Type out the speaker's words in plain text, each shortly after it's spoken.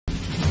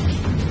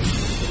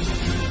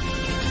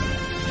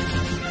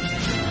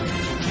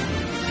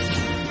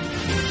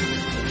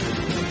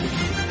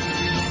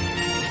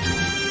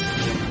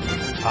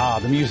Ah,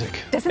 the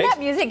music. Doesn't that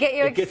music get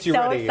you, It gets you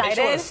so ready. excited? I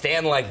just want to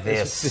stand like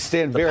this. To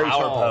stand the very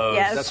power tall. pose.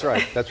 Yes. That's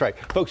right. That's right.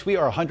 Folks, we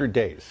are 100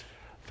 days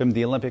from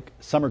the Olympic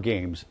Summer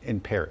Games in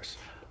Paris.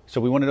 So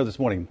we want to know this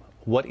morning,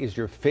 what is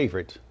your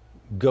favorite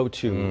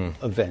go-to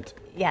event?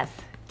 Yes.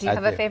 Do you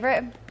have a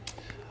favorite?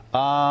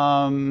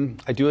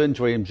 I do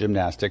enjoy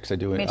gymnastics. I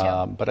do, Me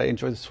too. but I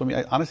enjoy the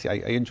swimming. Honestly,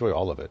 I enjoy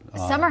all of it.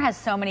 Summer has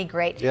so many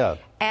great. Yeah.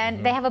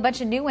 And they have a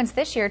bunch of new ones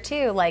this year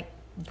too, like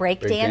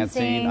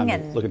breakdancing. I'm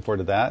And looking forward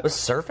to that. Was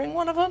surfing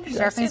one of them?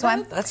 Surfing's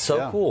one. That's so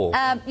Yeah. cool.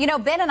 You know,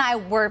 Ben and I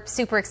were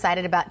super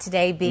excited about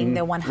today being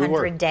the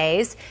 100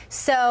 days.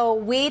 So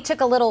we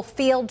took a little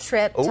field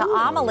trip to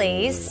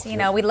Amelie's. You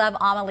know, we love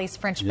Amelie's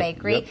French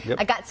Bakery. Yep.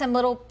 I got some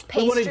little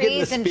We wanted to get in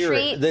pastries the and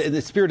spirit, treats.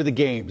 the spirit of the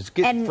games.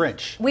 Get and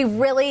French. we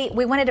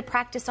wanted to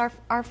practice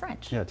our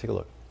French. Yeah, take a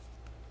look.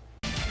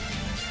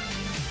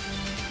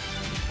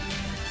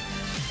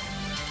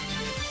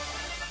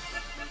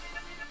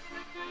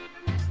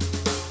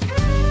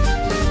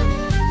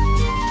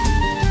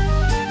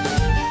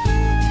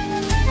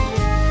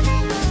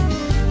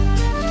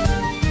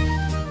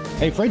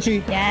 Hey,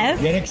 Frenchie. Yes?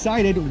 Get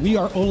excited. We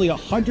are only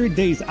 100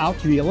 days out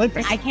to the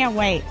Olympics. I can't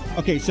wait.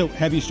 Okay, so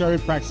have you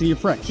started practicing your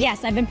French?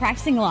 Yes, I've been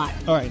practicing a lot.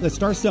 All right, let's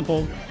start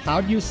simple.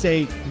 How do you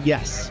say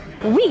yes?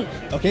 Oui.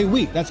 Okay,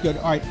 oui. That's good.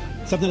 All right,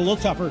 something a little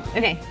tougher.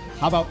 Okay.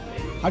 How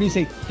do you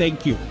say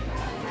thank you?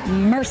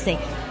 Mercy.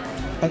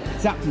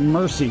 It's not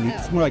mercy.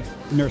 It's more like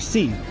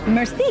merci.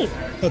 Merci.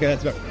 Okay,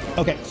 that's better.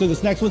 Okay, so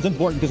this next one's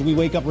important because we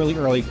wake up really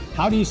early.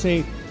 How do you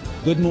say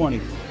good morning?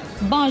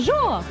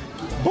 Bonjour.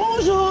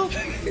 Bonjour.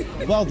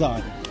 Well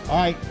done. All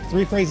right,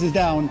 3 phrases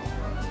down.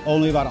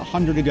 Only about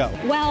 100 to go.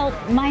 Well,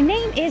 my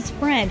name is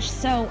French,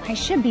 so I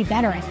should be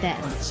better at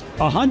this.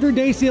 100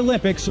 days to the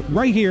Olympics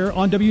right here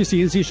on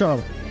WCNC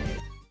Charlotte.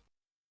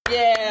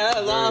 Yeah,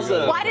 that's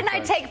awesome. Why didn't I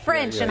take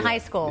French in high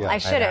school? Yeah. I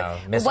should have.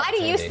 I know. Missed Why do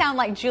you opportunity. sound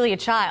like Julia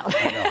Child?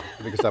 No,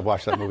 because I've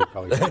watched that movie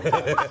probably.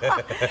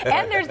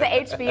 And there's the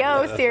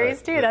HBO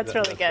series too. That's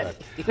really good.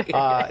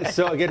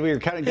 So again, we are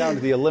counting down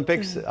to the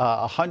Olympics,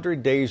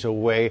 100 days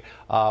away.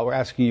 We're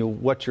asking you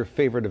what's your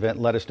favorite event.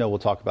 Let us know. We'll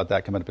talk about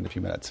that coming up in a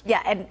few minutes.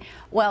 Yeah, and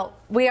well,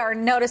 we are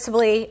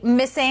noticeably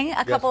missing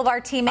a couple of our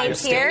I'm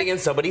teammates here. standing in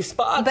somebody's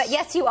spots. But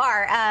yes, you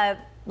are.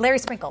 Larry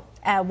Sprinkle,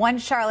 one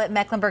Charlotte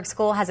Mecklenburg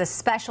school has a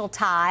special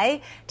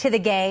tie to the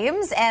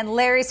games, and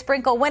Larry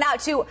Sprinkle went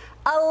out to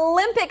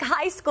Olympic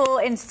High School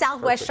in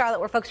Southwest Charlotte,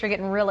 where folks are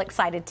getting real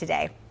excited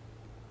today.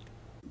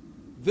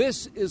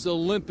 This is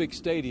Olympic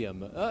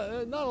Stadium.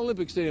 Not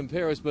Olympic Stadium in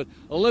Paris, but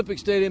Olympic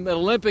Stadium at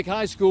Olympic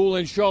High School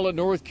in Charlotte,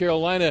 North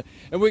Carolina.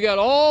 And we got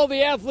all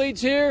the athletes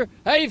here.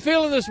 How you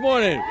feeling this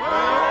morning?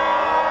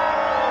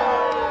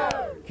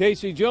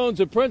 Casey Jones,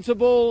 the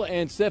principal,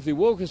 and Stephanie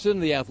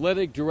Wilkinson, the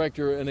athletic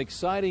director. An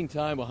exciting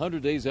time,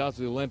 100 days out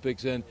to the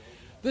Olympics. And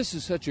this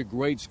is such a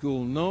great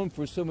school, known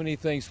for so many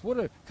things. What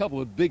a couple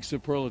of big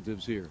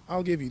superlatives here.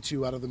 I'll give you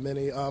 2 out of the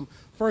many.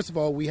 First of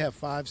all, we have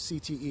 5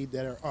 CTE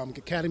that are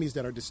academies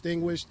that are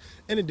distinguished.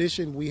 In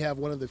addition, we have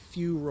one of the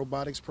few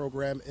robotics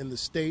program in the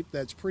state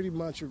that's pretty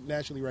much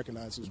nationally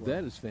recognized as well.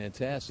 That is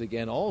fantastic,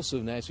 and also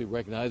nationally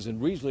recognized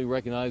and regionally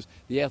recognized,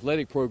 the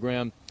athletic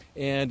program.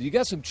 And you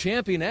got some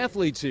champion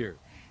athletes here.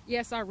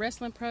 Yes, our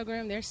wrestling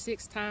program, they're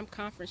 6-time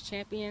conference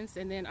champions.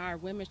 And then our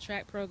women's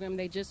track program,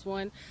 they just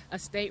won a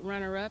state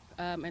runner-up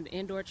in the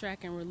indoor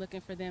track, and we're looking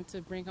for them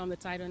to bring home the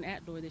title in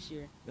outdoor this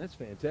year. That's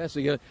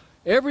Fantastic.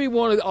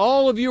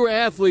 All of you are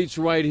athletes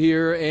right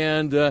here,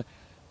 and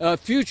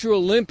future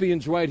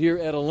Olympians right here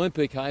at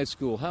Olympic High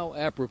School. How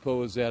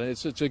apropos is that?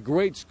 It's such a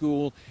great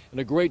school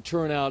and a great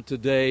turnout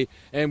today,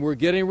 and we're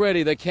getting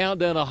ready. The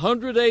countdown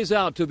 100 days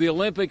out to the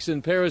Olympics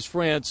in Paris,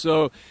 France.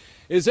 So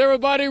is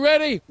everybody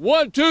ready?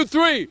 1, 2,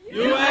 3.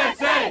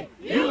 USA!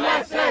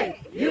 USA!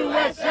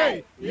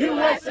 USA!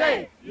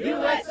 USA!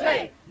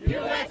 USA!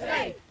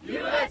 USA!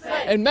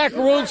 USA! And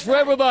macaroons for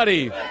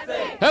everybody.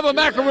 Have a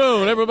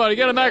macaroon, everybody.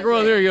 Get a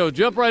macaroon. There you go.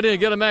 Jump right in.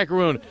 Get a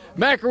macaroon.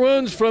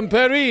 Macaroons from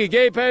Paris.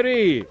 Gay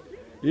Paris.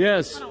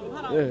 Yes.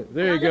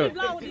 There you go.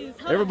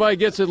 Everybody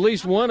gets at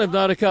least one, if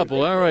not a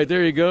couple. All right,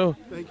 there you go.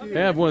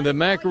 Have one. The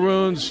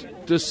macaroons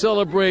to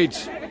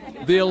celebrate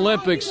the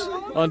Olympics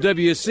on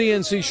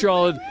WCNC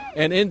Charlotte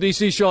and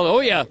NBC Charlotte. Oh,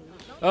 yeah.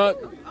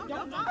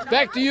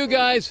 Back to you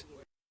guys.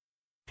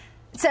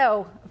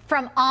 So,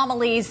 from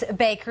Amelie's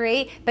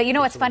Bakery. But you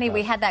know what's funny?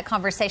 We had that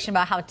conversation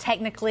about how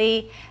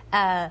technically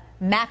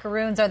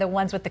macaroons are the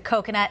ones with the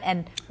coconut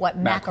and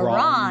what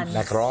macarons.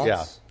 Macarons?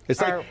 Yeah.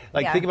 It's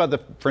yeah. Think about the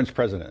French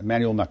president,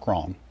 Emmanuel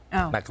Macron.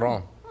 Oh.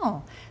 Macron.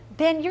 Oh.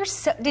 Ben, you're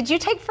so. Did you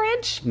take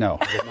French? No.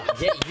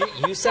 Yeah,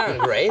 you sound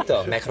great,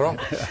 though, Macron.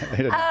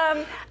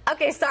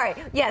 Okay, sorry.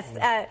 Yes,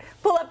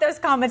 pull up those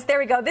comments. There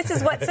we go. This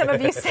is what some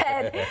of you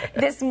said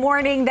this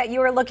morning that you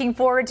were looking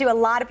forward to. A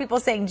lot of people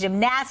saying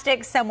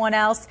gymnastics, someone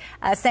else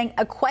saying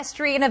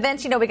equestrian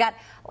events. You know, we got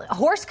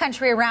horse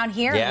country around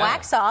here in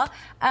Waxhaw.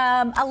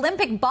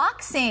 Olympic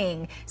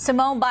boxing.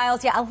 Simone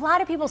Biles. Yeah, a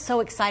lot of people so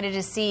excited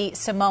to see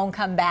Simone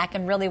come back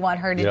and really want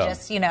her to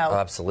just, you know,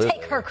 absolutely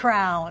take her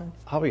crown.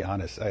 I'll be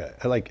honest.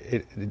 I like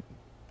it.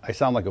 I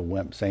sound like a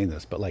wimp saying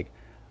this, but like,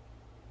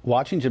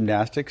 watching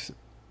gymnastics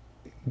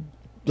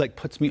like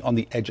puts me on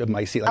the edge of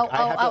my seat.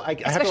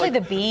 Like, especially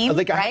the beam,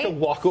 like, right? I have to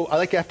walk.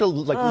 I have to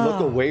look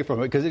away from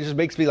it because it just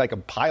makes me like a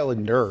pile of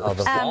nerves. Oh,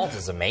 the vault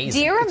is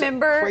amazing. Do you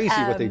remember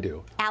crazy what they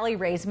do? Allie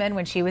Raisman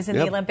when she was in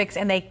the Olympics,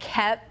 and they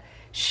kept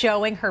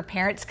showing her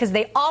parents because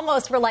they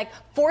almost were like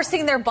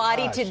forcing their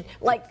body to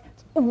like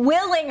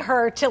willing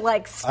her to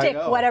like stick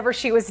whatever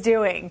she was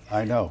doing.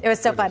 I know. It was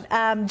so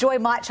fun. Joy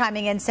Mott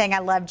chiming in saying I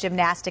love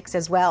gymnastics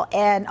as well,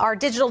 and our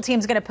digital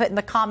team's going to put in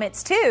the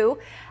comments too.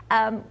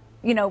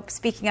 You know,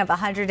 speaking of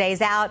 100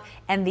 days out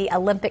and the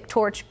Olympic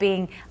torch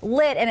being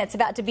lit, and it's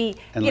about to be,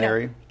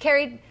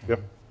 carried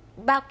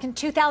back in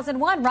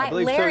 2001, right?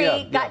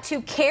 Larry got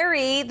to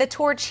carry the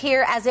torch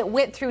here as it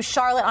went through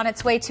Charlotte on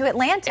its way to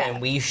Atlanta.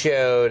 And we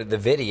showed the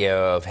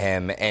video of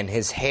him, and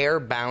his hair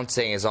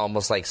bouncing is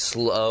almost like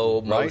slow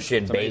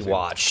motion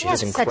Baywatch.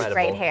 It's incredible. Such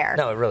great hair.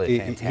 No, it really is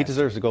fantastic. He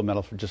deserves a gold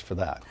medal just for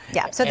that.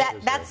 Yeah, so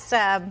that's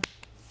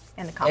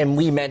in the comments. And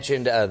we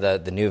mentioned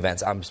the new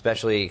events. I'm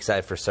especially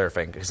excited for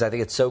surfing because I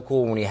think it's so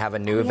cool when you have a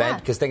new event.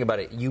 Because think about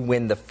it, you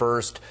win the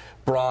first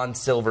bronze,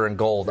 silver, and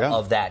gold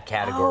of that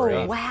category.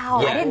 Oh,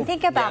 wow. I didn't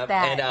think about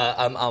that. And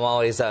I'm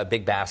always a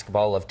big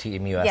basketball of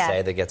Team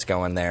USA that gets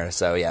going there.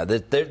 So, yeah,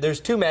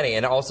 there's too many.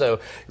 And also,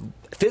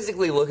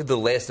 physically look at the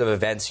list of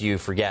events you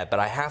forget. But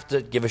I have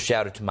to give a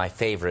shout out to my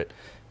favorite,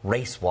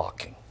 race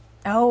walking.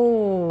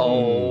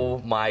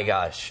 Oh my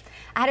gosh.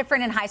 I had a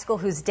friend in high school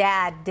whose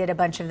dad did a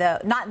bunch of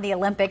not in the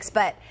Olympics,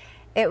 but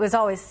it was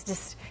always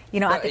just,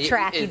 at the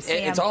track you'd see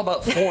him. It's all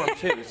about form,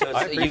 too.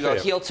 So you go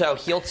heel toe,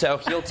 heel toe,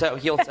 heel toe,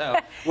 heel toe.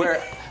 Where,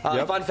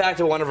 fun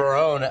fact of one of our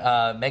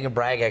own, Megan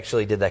Bragg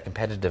actually did that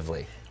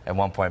competitively at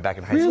one point back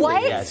in high school.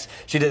 What? Yes,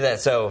 she did that.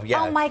 So,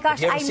 yeah. Oh, my gosh.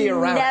 If you ever see her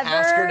around,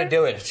 ask her to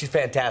do it. She's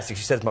fantastic.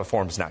 She says my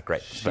form's not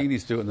great. She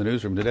needs to do it in the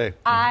newsroom today.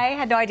 I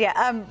had no idea.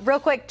 Real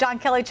quick, John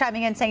Kelly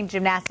chiming in saying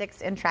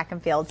gymnastics and track and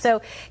field.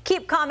 So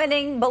keep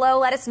commenting below.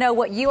 Let us know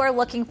what you are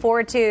looking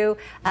forward to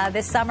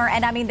this summer.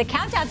 And, I mean, the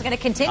countdown's going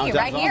to continue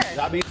right here.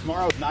 That means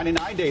tomorrow's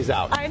 99 days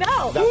out. I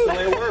know. That's the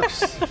way it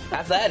works.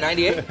 That's that,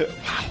 98. Wow.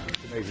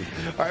 Amazing.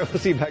 All right, we'll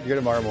see you back here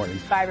tomorrow morning.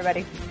 Bye,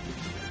 everybody.